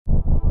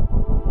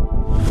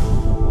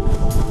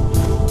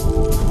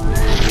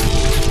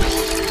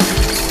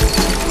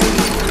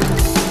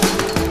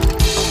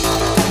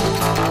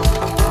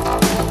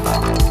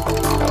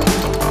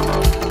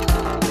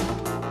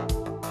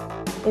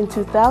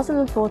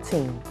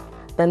2014,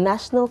 the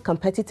National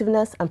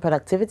Competitiveness and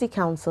Productivity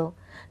Council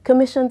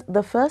commissioned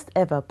the first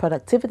ever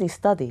productivity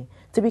study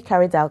to be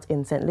carried out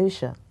in St.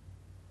 Lucia.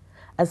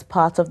 As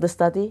part of the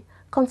study,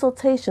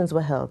 consultations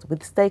were held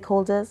with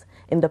stakeholders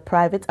in the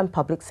private and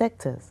public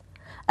sectors,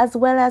 as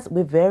well as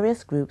with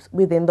various groups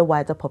within the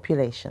wider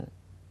population.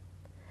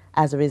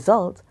 As a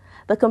result,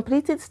 the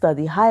completed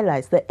study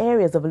highlights the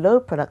areas of low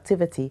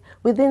productivity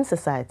within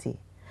society,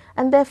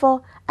 and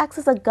therefore acts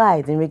as a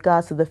guide in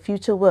regards to the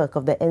future work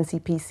of the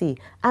NCPC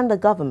and the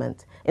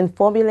government in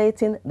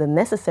formulating the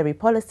necessary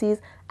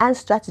policies and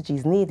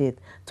strategies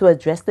needed to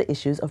address the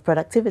issues of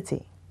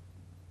productivity.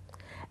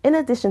 In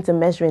addition to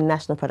measuring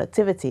national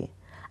productivity,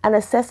 an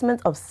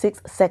assessment of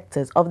 6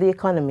 sectors of the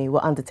economy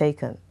were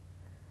undertaken.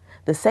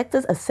 The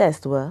sectors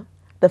assessed were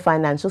the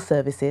financial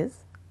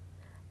services,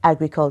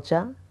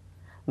 agriculture,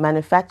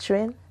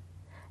 manufacturing,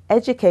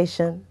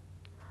 education,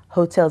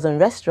 hotels and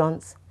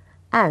restaurants,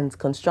 and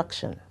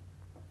construction.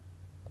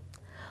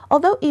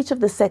 Although each of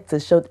the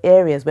sectors showed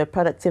areas where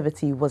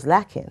productivity was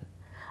lacking,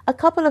 a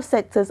couple of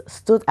sectors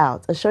stood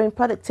out as showing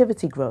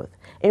productivity growth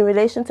in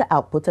relation to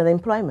output and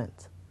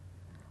employment.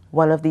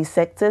 One of these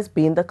sectors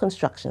being the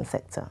construction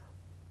sector.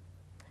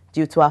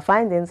 Due to our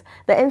findings,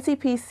 the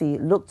NCPC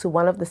looked to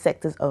one of the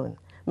sector's own,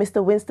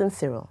 Mr. Winston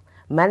Cyril,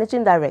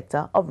 Managing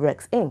Director of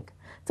Rex Inc.,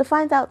 to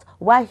find out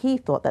why he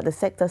thought that the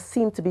sector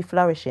seemed to be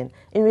flourishing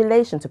in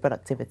relation to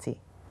productivity.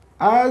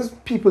 As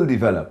people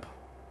develop,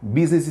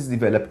 businesses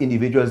develop,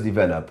 individuals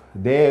develop,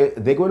 they're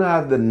going to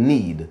have the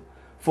need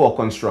for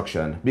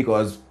construction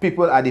because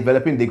people are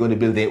developing, they're going to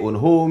build their own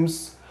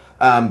homes,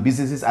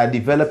 businesses are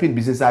developing,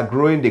 businesses are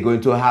growing, they're going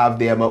to have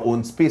their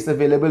own space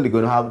available, they're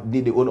going to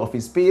need their own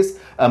office space.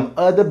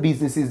 Other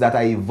businesses that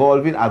are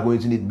evolving are going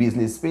to need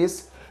business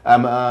space.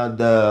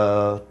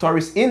 The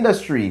tourist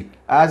industry,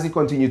 as it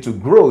continues to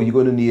grow, you're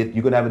going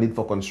to have a need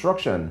for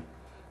construction.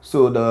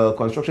 So the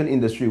construction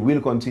industry will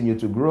continue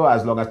to grow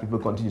as long as people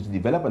continue to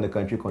develop and the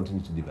country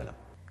continues to develop.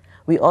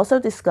 We also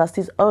discussed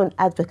his own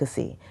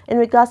advocacy in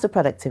regards to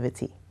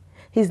productivity,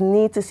 his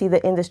need to see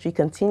the industry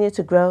continue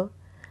to grow,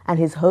 and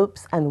his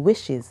hopes and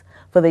wishes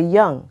for the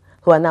young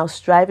who are now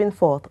striving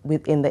forth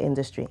within the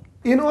industry.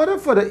 In order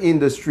for the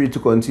industry to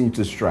continue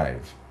to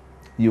strive,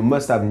 you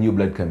must have new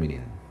blood coming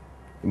in.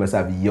 You must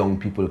have young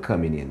people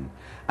coming in.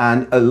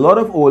 And a lot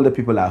of older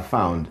people are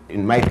found,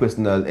 in my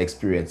personal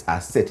experience, are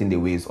set in their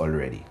ways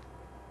already.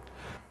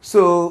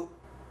 So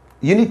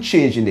you need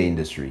change in the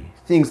industry.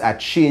 Things are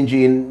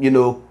changing,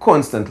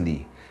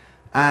 constantly.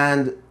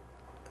 And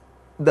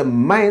the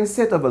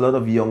mindset of a lot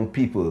of young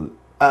people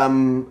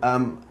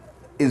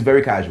is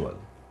very casual.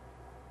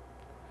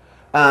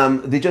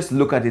 They just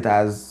look at it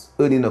as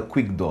earning a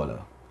quick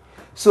dollar.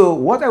 So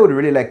what I would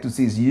really like to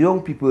see is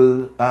young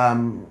people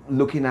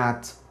looking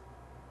at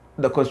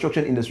the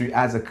construction industry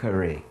as a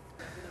career.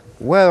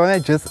 Well, when I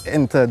just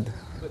entered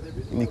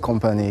the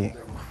company,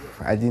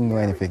 I didn't know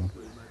anything.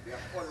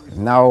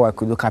 Now I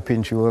could do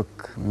carpentry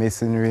work,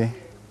 masonry,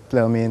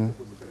 plumbing,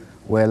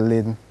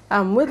 welding.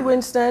 With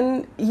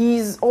Winston,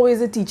 he's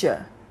always a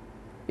teacher,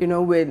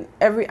 with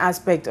every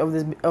aspect of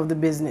the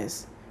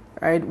business,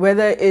 right?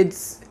 Whether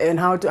it's in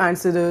how to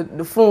answer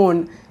the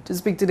phone, to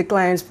speak to the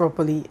clients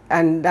properly,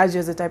 and that's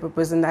just the type of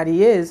person that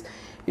he is.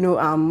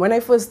 When I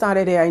first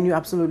started here, I knew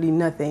absolutely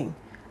nothing.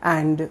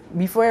 And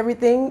before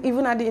everything,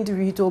 even at the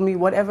interview, he told me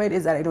whatever it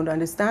is that I don't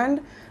understand,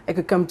 I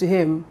could come to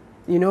him,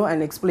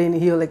 and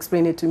he'll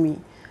explain it to me.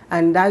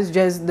 And that's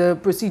just the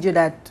procedure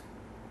that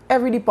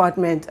every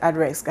department at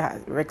Rex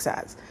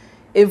has.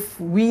 If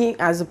we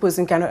as a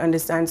person cannot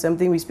understand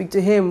something, we speak to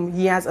him.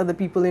 He has other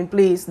people in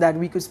place that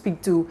we could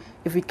speak to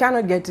if we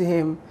cannot get to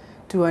him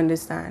to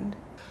understand.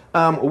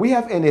 We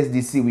have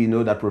NSDC, we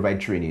know, that provide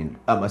training,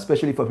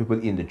 especially for people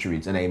in the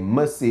trades. And I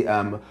must say,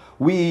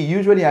 we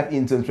usually have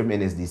interns from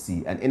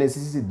NSDC, and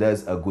NSDC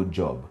does a good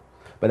job.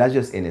 But that's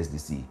just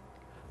NSDC.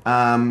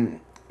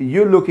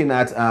 You're looking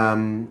at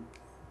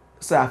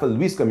Safa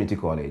Louis Community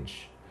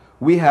College.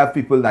 We have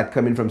people that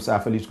come in from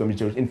Safa Louis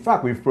Community College. In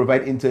fact, we've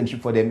provided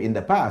internship for them in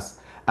the past.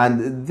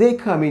 And they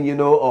come in,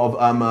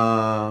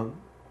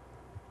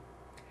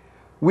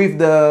 with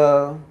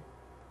the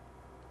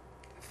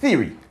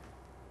theory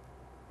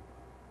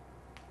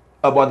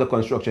about the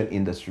construction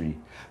industry.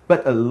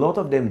 But a lot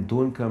of them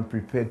don't come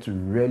prepared to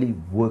really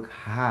work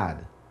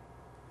hard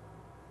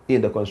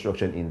in the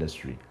construction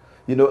industry.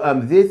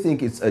 They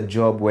think it's a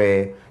job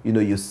where,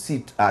 you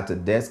sit at a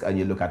desk and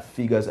you look at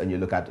figures and you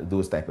look at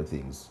those type of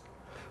things.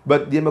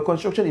 But the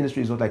construction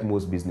industry is not like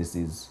most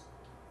businesses.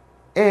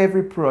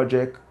 Every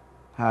project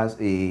has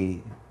a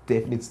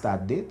definite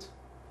start date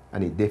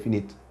and a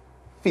definite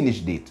finish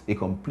date, a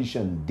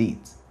completion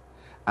date.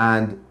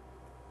 And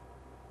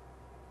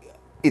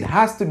it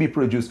has to be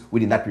produced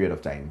within that period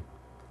of time.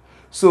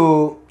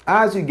 So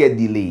as you get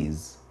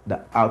delays,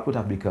 the output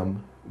have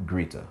become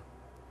greater.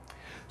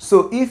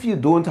 So if you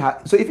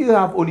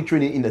have only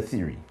training in the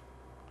theory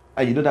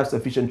and you don't have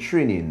sufficient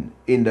training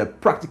in the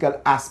practical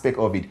aspect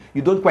of it,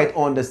 you don't quite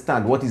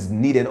understand what is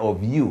needed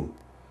of you,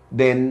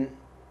 then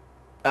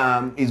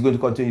it's going to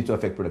continue to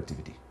affect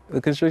productivity.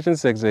 The construction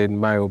sector, in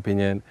my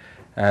opinion,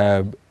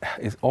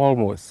 is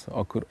almost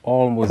or could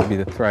almost be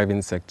the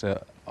thriving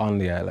sector on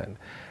the island.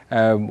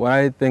 When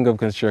I think of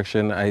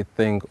construction, I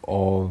think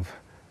of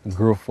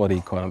growth for the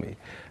economy.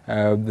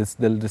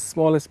 The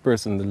smallest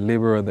person, the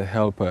laborer, the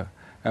helper,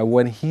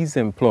 when he's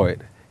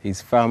employed,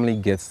 his family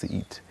gets to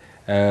eat.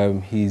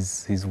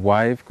 His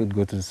wife could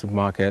go to the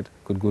supermarket,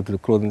 could go to the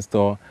clothing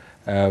store,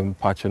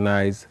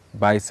 patronize,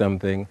 buy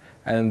something,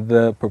 and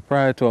the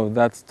proprietor of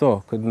that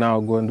store could now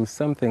go and do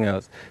something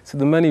else. So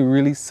the money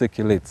really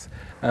circulates.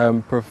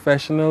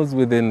 Professionals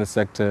within the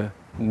sector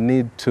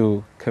need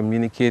to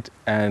communicate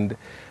and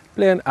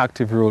play an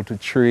active role to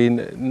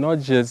train not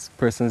just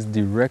persons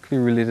directly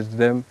related to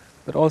them,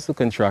 but also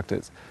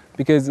contractors,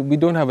 because we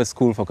don't have a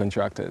school for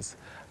contractors.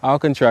 Our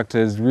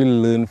contractors really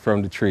learn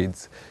from the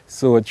trades.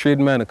 So a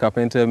tradesman, a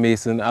carpenter, a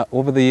mason,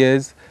 over the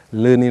years,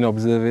 learning,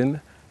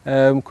 observing,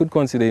 could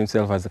consider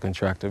himself as a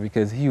contractor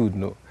because he would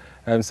know.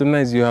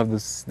 Sometimes you have the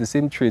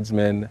same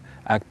tradesmen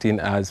acting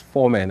as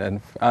foremen,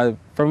 and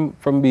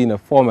from being a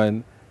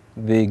foreman,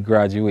 they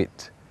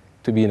graduate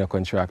to being a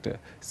contractor.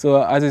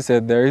 So as I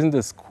said, there isn't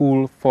a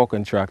school for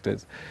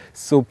contractors.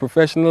 So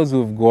professionals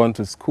who have gone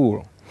to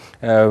school,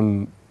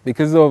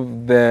 because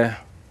of their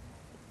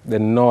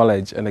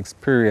knowledge and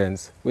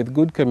experience with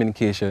good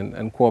communication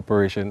and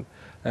cooperation,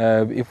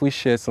 if we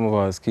share some of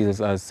our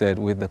skills, as said,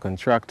 with the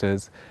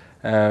contractors,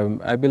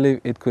 I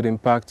believe it could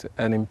impact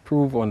and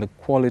improve on the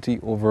quality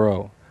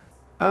overall.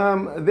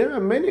 There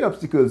are many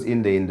obstacles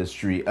in the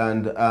industry,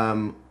 and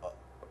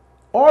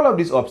all of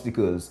these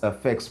obstacles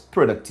affects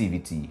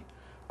productivity.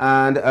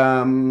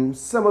 And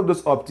some of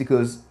those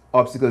obstacles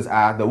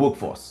are the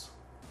workforce.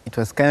 It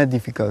was kind of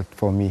difficult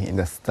for me in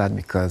the start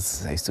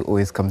because I used to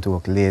always come to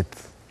work late.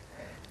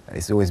 I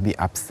used to always be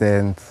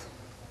absent.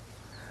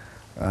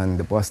 And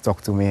the boss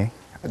talked to me.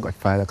 I got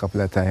fired a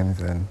couple of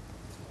times and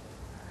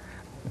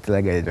until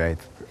I get it right.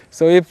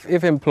 So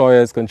if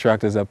employers,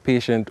 contractors are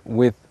patient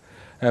with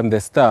their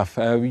staff,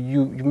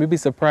 you may be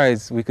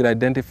surprised we could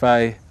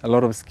identify a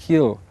lot of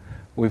skill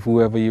with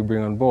whoever you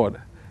bring on board.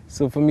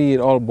 So for me, it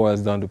all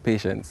boils down to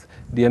patience.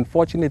 The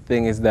unfortunate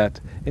thing is that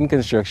in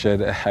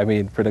construction, I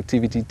mean,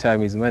 productivity,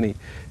 time is money.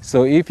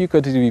 So if you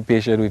continue to be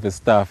patient with a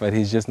staff and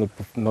he's just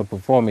not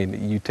performing,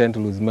 you tend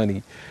to lose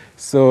money.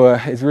 So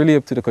it's really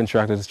up to the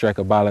contractor to strike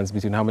a balance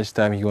between how much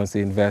time he wants to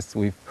invest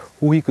with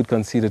who he could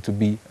consider to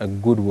be a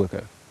good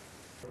worker.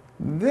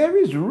 There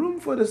is room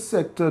for the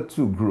sector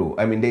to grow.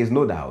 I mean, there is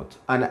no doubt.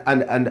 And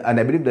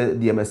I believe that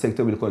the MS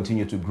sector will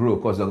continue to grow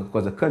because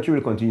the country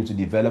will continue to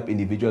develop,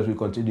 individuals will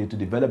continue to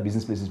develop,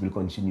 business places will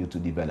continue to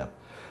develop.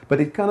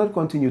 But it cannot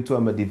continue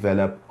to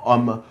develop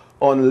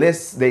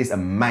unless there is a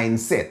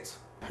mindset.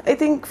 I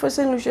think for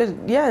St. Lucia,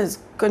 yes,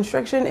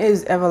 construction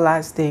is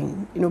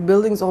everlasting. You know,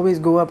 buildings always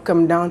go up,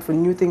 come down for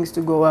new things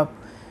to go up.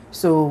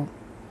 So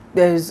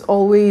there's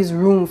always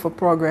room for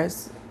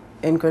progress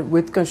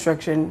with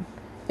construction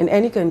in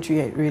any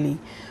country, really.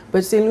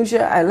 But St.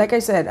 Lucia, like I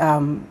said,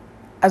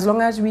 as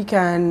long as we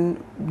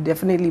can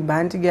definitely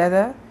band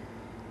together,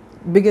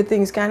 bigger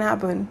things can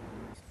happen.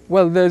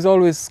 Well, there's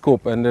always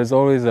scope and there's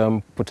always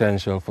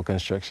potential for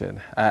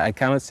construction. I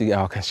cannot see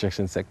our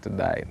construction sector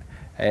dying.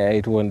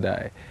 It won't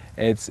die.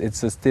 It's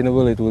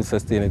sustainable, it will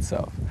sustain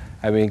itself.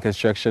 I mean,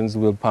 constructions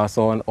will pass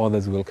on,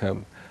 others will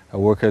come.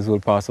 Workers will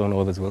pass on,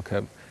 others will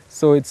come.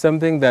 So it's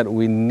something that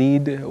we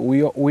need,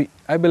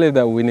 I believe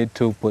that we need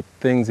to put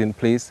things in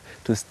place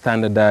to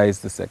standardize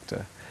the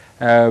sector.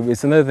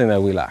 It's another thing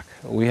that we lack.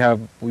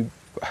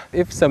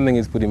 If something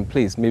is put in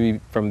place, maybe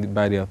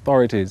by the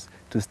authorities,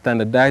 to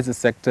standardize the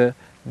sector,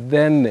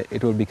 then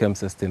it will become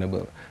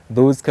sustainable.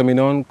 Those coming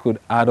on could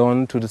add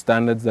on to the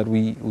standards that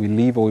we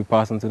leave or we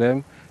pass on to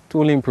them to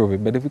only improve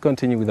it. But if we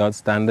continue without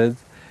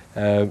standards,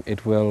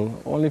 it will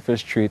only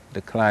frustrate the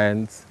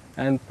clients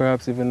and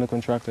perhaps even the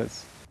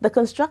contractors. The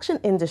construction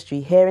industry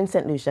here in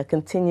St. Lucia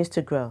continues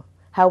to grow.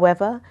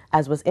 However,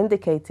 as was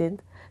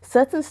indicated,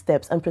 certain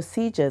steps and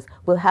procedures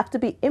will have to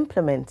be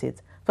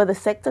implemented for the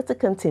sector to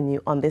continue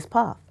on this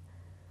path.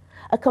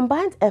 A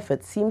combined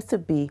effort seems to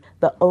be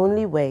the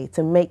only way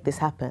to make this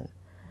happen.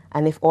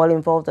 And if all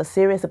involved are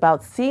serious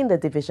about seeing the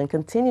division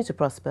continue to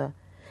prosper,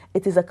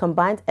 it is a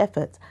combined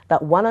effort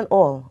that one and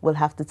all will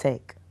have to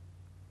take.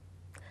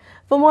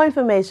 For more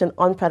information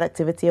on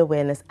productivity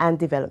awareness and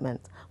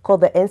development, call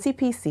the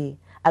NCPC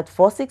at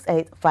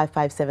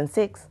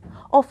 468-5576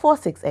 or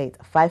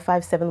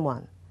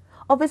 468-5571,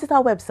 or visit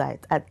our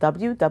website at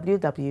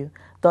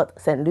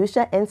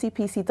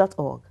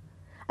www.stluciancpc.org,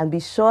 and be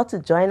sure to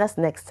join us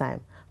next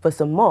time for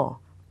some more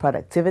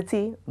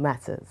Productivity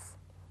Matters.